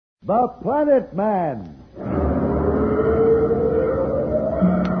The Planet Man.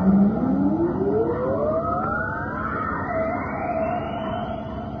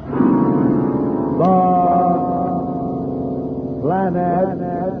 The Planet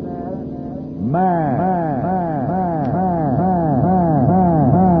Man.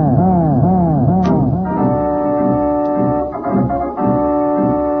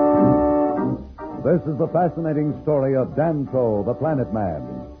 This is the fascinating story of Dantro, the Planet Man,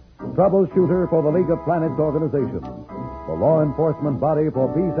 troubleshooter for the League of Planets organization, the law enforcement body for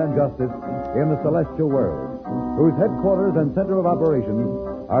peace and justice in the celestial world, whose headquarters and center of operations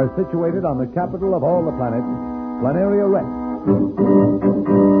are situated on the capital of all the planets, Planaria Rex.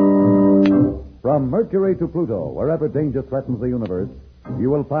 From Mercury to Pluto, wherever danger threatens the universe, you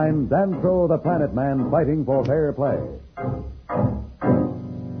will find Dantro, the Planet Man, fighting for fair play.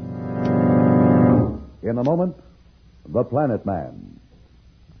 In a moment, The Planet Man.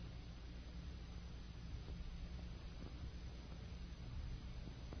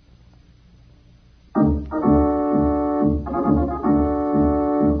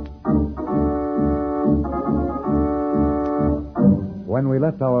 When we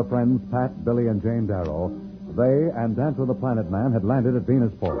left our friends Pat, Billy, and Jane Darrow, they and Dantro the Planet Man had landed at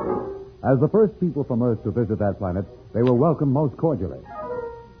Venusport. As the first people from Earth to visit that planet, they were welcomed most cordially.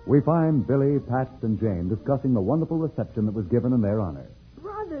 We find Billy, Pat, and Jane discussing the wonderful reception that was given in their honor.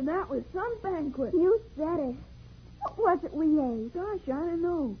 Brother, that was some banquet. You said it. What was it we ate? Gosh, I don't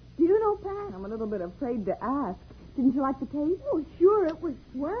know. Do you know, Pat? I'm a little bit afraid to ask. Didn't you like the taste? Oh, sure, it was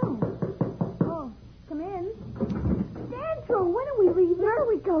swell. Oh, come in. Dantro, when are we leaving? Where are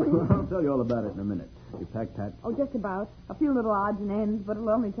we going? I'll tell you all about it in a minute. You packed, Pat? Oh, just about. A few little odds and ends, but it'll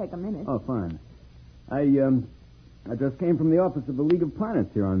only take a minute. Oh, fine. I just came from the office of the League of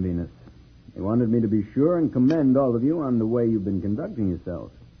Planets here on Venus. They wanted me to be sure and commend all of you on the way you've been conducting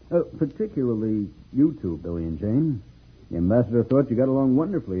yourselves. Particularly you two, Billy and Jane. The ambassador thought you got along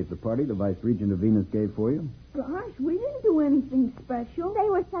wonderfully at the party the vice regent of Venus gave for you. Gosh, we didn't do anything special. They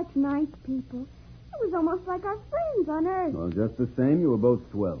were such nice people. It was almost like our friends on Earth. Well, just the same, you were both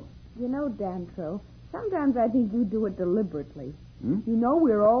swell. You know, Dantro, sometimes I think you do it deliberately. Hmm? You know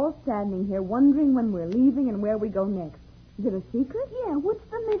we're all standing here wondering when we're leaving and where we go next. Is it a secret? Yeah, what's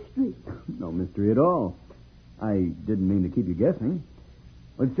the mystery? No mystery at all. I didn't mean to keep you guessing.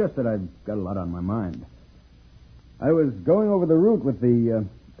 It's just that I've got a lot on my mind. I was going over the route with the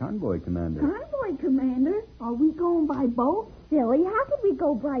convoy commander. Convoy commander? Are we going by boat? Silly, how could we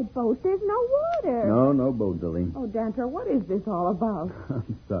go by boat? There's no water. No boat, Billy. Oh, Dantro, what is this all about?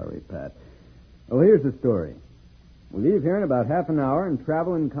 I'm sorry, Pat. Well, here's the story. We leave here in about half an hour and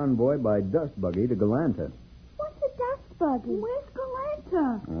travel in convoy by dust buggy to Galanta. What's a dust buggy? Where's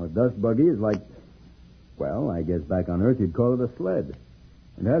Galanta? Well, a dust buggy is like, well, I guess back on Earth you'd call it a sled.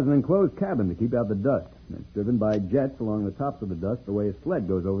 It has an enclosed cabin to keep out the dust. It's driven by jets along the tops of the dust the way a sled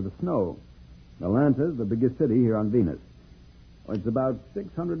goes over the snow. Galanta's the biggest city here on Venus. Well, it's about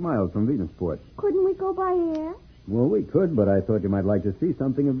 600 miles from Venusport. Couldn't we go by air? Well, we could, but I thought you might like to see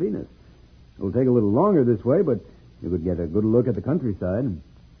something of Venus. It'll take a little longer this way, but you could get a good look at the countryside.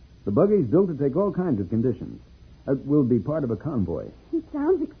 The buggy's built to take all kinds of conditions. It will be part of a convoy. It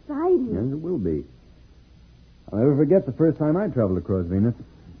sounds exciting. Yes, it will be. I'll never forget the first time I traveled across Venus.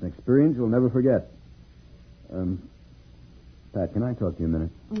 It's an experience you'll never forget. Pat, can I talk to you a minute?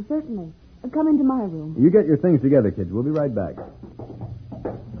 Oh, certainly. Come into my room. You get your things together, kids. We'll be right back.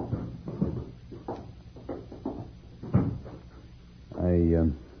 I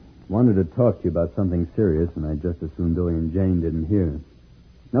wanted to talk to you about something serious, and I just assumed Billy and Jane didn't hear.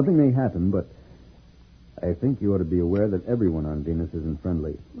 Nothing may happen, but I think you ought to be aware that everyone on Venus isn't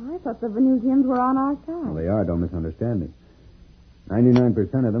friendly. I thought the Venusians were on our side. Well, they are, don't misunderstand me.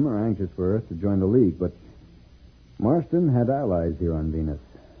 99% of them are anxious for Earth to join the League, but Marston had allies here on Venus.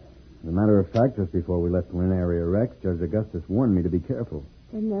 As a matter of fact, just before we left Planaria Rex, Judge Augustus warned me to be careful.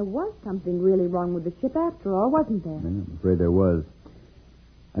 Then there was something really wrong with the ship after all, wasn't there? I'm afraid there was.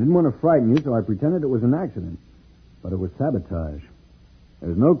 I didn't want to frighten you, so I pretended it was an accident. But it was sabotage.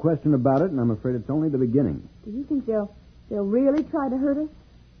 There's no question about it, and I'm afraid it's only the beginning. Do you think they'll really try to hurt us?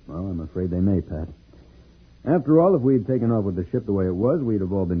 Well, I'm afraid they may, Pat. After all, if we had taken off with the ship the way it was, we'd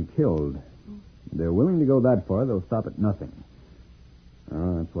have all been killed. If they're willing to go that far, they'll stop at nothing.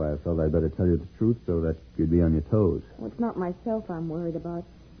 Oh, that's why I felt I'd better tell you the truth so that you'd be on your toes. Well, it's not myself I'm worried about,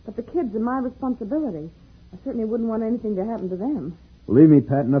 but the kids are my responsibility. I certainly wouldn't want anything to happen to them. Believe me,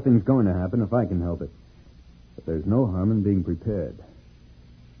 Pat, nothing's going to happen if I can help it. But there's no harm in being prepared.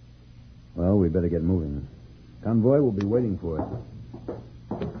 Well, we'd better get moving. Convoy will be waiting for us.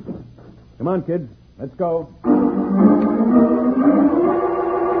 Come on, kids. Let's go.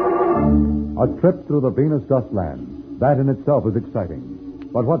 A trip through the Venus dust land. That in itself is exciting.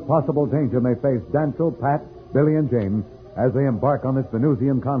 But what possible danger may face Dantle, Pat, Billy, and James as they embark on this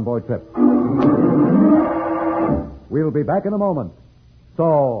Venusian convoy trip? We'll be back in a moment.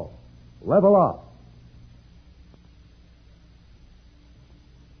 So, level up.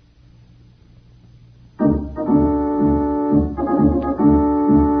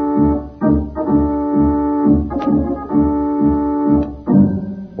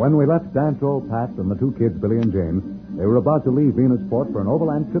 When we left Dantle, Pat, and the two kids, Billy and James, they were about to leave Venusport for an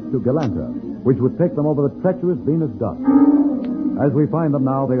overland trip to Galanta, which would take them over the treacherous Venus dust. As we find them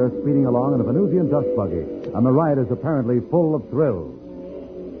now, they are speeding along in a Venusian dust buggy, and the ride is apparently full of thrills.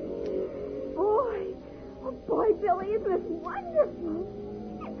 Boy, Billy, isn't this wonderful?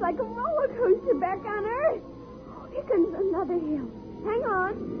 It's like a roller coaster back on Earth. Here comes another hill. Hang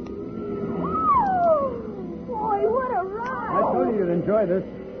on. Oh, boy, what a ride! I told you you'd enjoy this.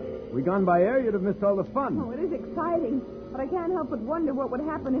 We gone by air, you'd have missed all the fun. Oh, it is exciting, but I can't help but wonder what would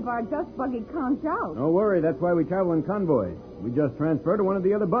happen if our dust buggy conked out. Don't worry, that's why we travel in convoys. We just transfer to one of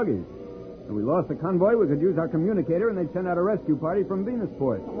the other buggies. If we lost the convoy, we could use our communicator, and they'd send out a rescue party from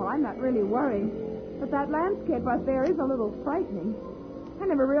Venusport. Well, I'm not really worried, but that landscape out there is a little frightening. I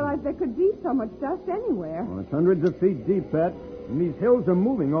never realized there could be so much dust anywhere. Well, it's hundreds of feet deep, Pat, and these hills are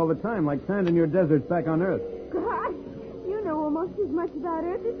moving all the time, like sand in your deserts back on Earth. Gosh, you know almost as much about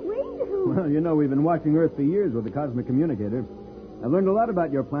Earth as we do. Well, you know, we've been watching Earth for years with the cosmic communicator. I learned a lot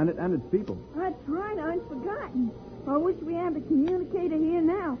about your planet and its people. That's right, I'd forgotten. I wish we had the communicator here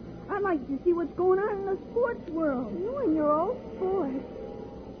now. I'd like to see what's going on in the sports world. You and your old sport.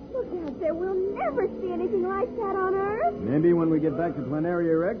 Look out there. We'll never see anything like that on Earth. Maybe when we get back to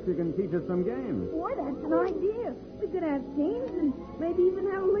Planaria Rex, you can teach us some games. Boy, that's an idea. We could have games and maybe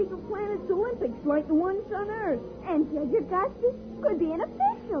even have a League of Planets Olympics like the ones on Earth. And Judge Augustus could be an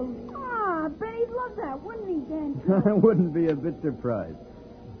official. Ah, I bet he'd love that, wouldn't he, Dan? I wouldn't be a bit surprised.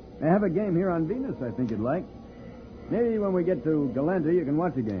 They have a game here on Venus I think you'd like. Maybe when we get to Galanta, you can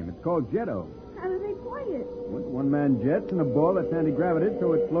watch a game. It's called Jetto. How do they play it? With one-man jets and a ball that's anti-gravitated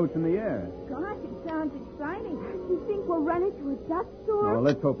so it floats in the air. Gosh, it sounds exciting. You think we'll run into a dust storm? Oh,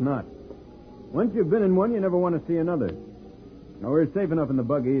 let's hope not. Once you've been in one, you never want to see another. Now, we're safe enough in the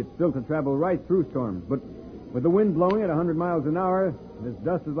buggy. It's built to travel right through storms. But with the wind blowing at 100 miles an hour, this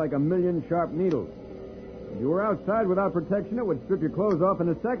dust is like a million sharp needles. If you were outside without protection, it would strip your clothes off in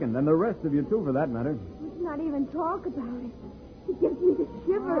a second, and the rest of you, too, for that matter. Let's not even talk about it. It gives me the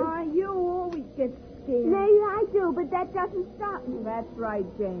shivers. Ah, you always get scared. Maybe I do, but that doesn't stop me. That's right,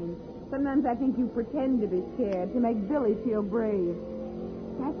 James. Sometimes I think you pretend to be scared to make Billy feel brave.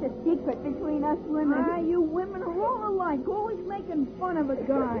 That's a secret between us women. Ah, you women are all alike, always making fun of a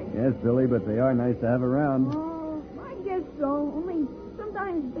guy. Yes, Billy, but they are nice to have around. Oh, I guess so. Only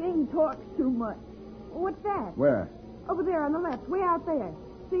sometimes Jane talks too much. What's that? Where? Over there on the left, way out there.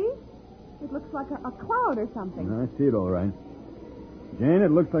 See? It looks like a cloud or something. I see it all right. Jane,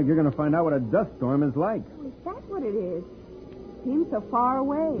 it looks like you're going to find out what a dust storm is like. Is that what it is? Seems so far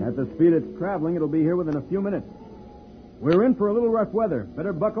away. At the speed it's traveling, it'll be here within a few minutes. We're in for a little rough weather.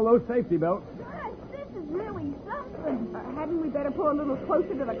 Better buckle those safety belts. Gosh, this is really something. Hadn't we better pull a little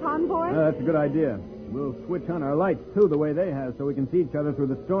closer to the convoy? That's a good idea. We'll switch on our lights, too, the way they have, so we can see each other through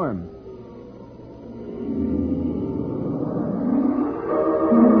the storm.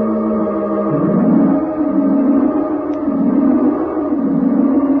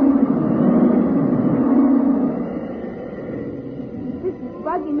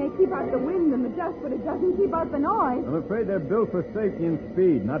 Keep out the wind and the dust, but it doesn't keep out the noise. I'm afraid they're built for safety and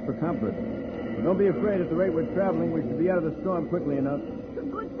speed, not for comfort. But don't be afraid. At the rate we're traveling, we should be out of the storm quickly enough. It's a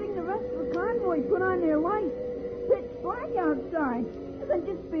good thing the rest of the convoy put on their lights. Pitch black outside. They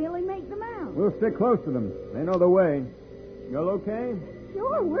just barely make them out. We'll stick close to them. They know the way. You all okay?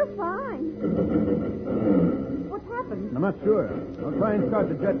 Sure, we're fine. What's happened? I'm not sure. I'll try and start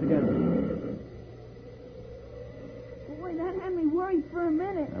the jets again. Boy, that had me worried for a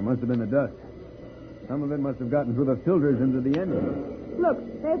minute. That must have been the dust. Some of it must have gotten through the filters into the engine. Look,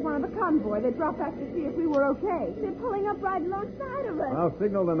 there's one of the convoy. They dropped back to see if we were okay. They're pulling up right alongside of us. I'll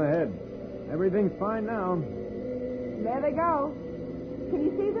signal them ahead. Everything's fine now. There they go. Can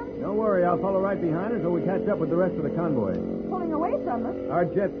you see them? Don't worry, I'll follow right behind until we catch up with the rest of the convoy. Pulling away from us. Our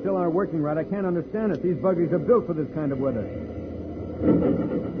jets still aren't working right. I can't understand it. These buggies are built for this kind of weather.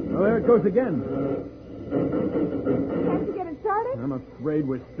 Well, there it goes again. Can't you get it started? I'm afraid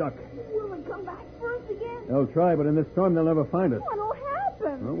we're stuck. Will they come back first again? They'll try, but in this storm, they'll never find us. What'll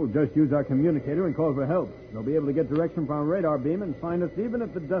happen? Well, we'll just use our communicator and call for help. They'll be able to get direction from our radar beam and find us even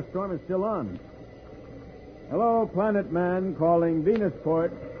if the dust storm is still on. Hello, Planet Man, calling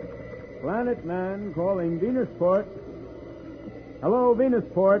Venusport. Planet Man calling Venusport. Hello,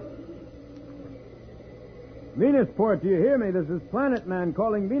 Venusport. Venusport, do you hear me? This is Planet Man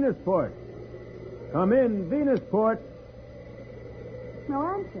calling Venusport. Come in, Venusport. No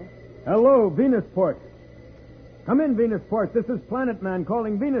answer. Hello, Venusport. Come in, Venusport. This is Planet Man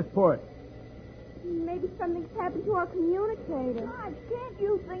calling Venusport. Maybe something's happened to our communicator. Gosh, can't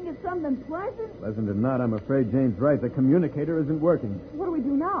you think of something pleasant? Pleasant or not, I'm afraid Jane's right. The communicator isn't working. What do we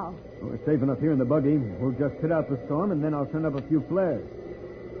do now? Well, we're safe enough here in the buggy. We'll just sit out the storm, and then I'll send up a few flares.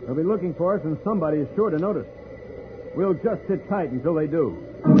 They'll be looking for us, and somebody is sure to notice. We'll just sit tight until they do.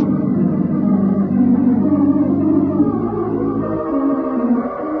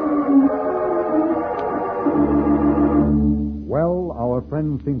 Well, our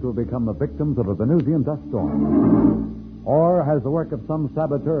friends seem to have become the victims of a Venusian dust storm. Or has the work of some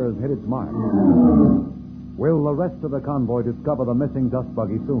saboteurs hit its mark? Will the rest of the convoy discover the missing dust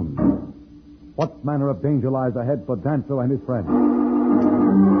buggy soon? What manner of danger lies ahead for Danto and his friends?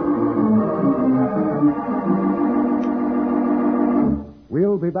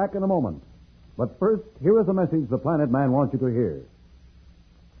 We'll be back in a moment. But first, here is a message the Planet Man wants you to hear.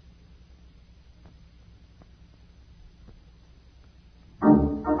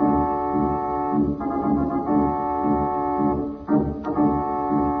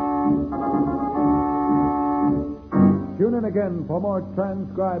 Tune in again for more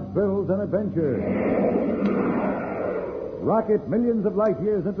transcribed thrills and adventures. Rocket millions of light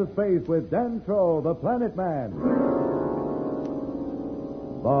years into space with Dan Troll, the Planet Man.